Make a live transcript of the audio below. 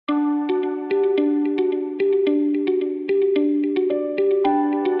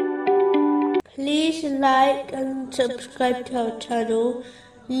like and subscribe to our channel.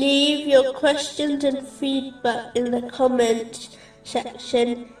 Leave your questions and feedback in the comments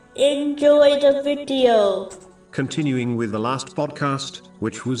section. Enjoy the video. Continuing with the last podcast,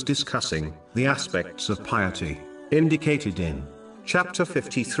 which was discussing the aspects of piety, indicated in chapter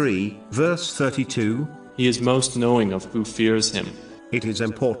 53, verse 32, He is most knowing of who fears him. it is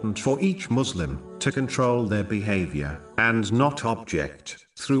important for each Muslim to control their behavior and not object,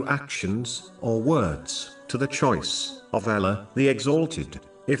 through actions or words, to the choice of Allah the Exalted.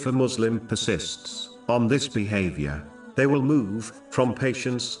 If a Muslim persists on this behavior, they will move from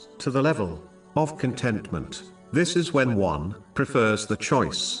patience to the level of contentment. This is when one prefers the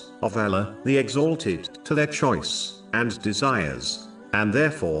choice of Allah the Exalted to their choice and desires, and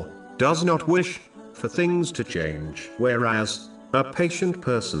therefore does not wish for things to change. Whereas a patient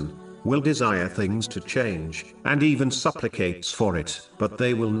person will desire things to change, and even supplicates for it, but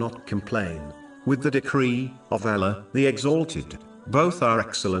they will not complain with the decree of Allah the Exalted. Both are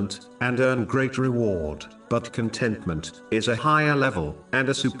excellent and earn great reward, but contentment is a higher level and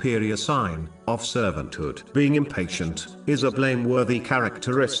a superior sign of servanthood. Being impatient is a blameworthy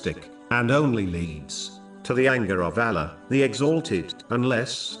characteristic, and only leads to the anger of Allah the Exalted,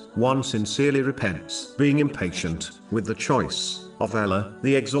 unless one sincerely repents. Being impatient with the choice of Allah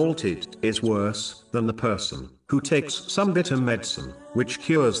the Exalted is worse than the person who takes some bitter medicine which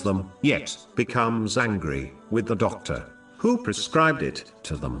cures them, yet becomes angry with the doctor who prescribed it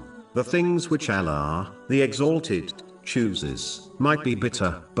to them. The things which Allah the Exalted chooses might be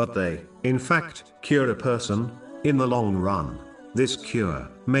bitter, but they, in fact, cure a person in the long run. This cure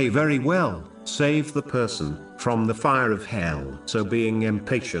may very well save the person from the fire of hell. So being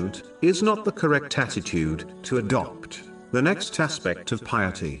impatient is not the correct attitude to adopt. The next aspect of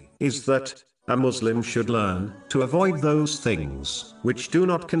piety is that a Muslim should learn to avoid those things which do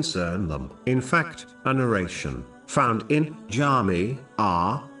not concern them. In fact, a narration found in Jami'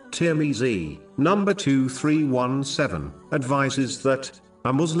 Tirmizi, number 2317, advises that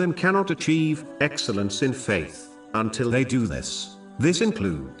a Muslim cannot achieve excellence in faith until they do this. This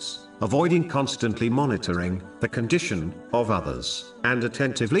includes avoiding constantly monitoring the condition of others and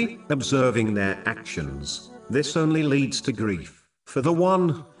attentively observing their actions. This only leads to grief for the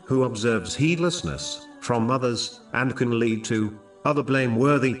one who observes heedlessness from others, and can lead to other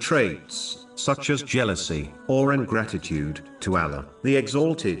blameworthy traits, such as jealousy or ingratitude to Allah the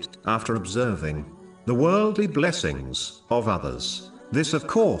Exalted after observing the worldly blessings of others. This, of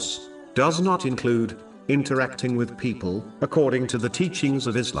course, does not include interacting with people according to the teachings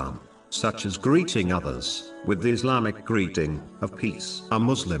of Islam, such as greeting others with the Islamic greeting of peace. A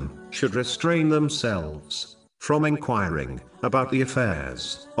Muslim should restrain themselves from inquiring about the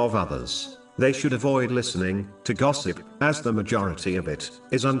affairs of others. They should avoid listening to gossip, as the majority of it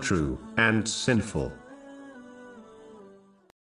is untrue and sinful.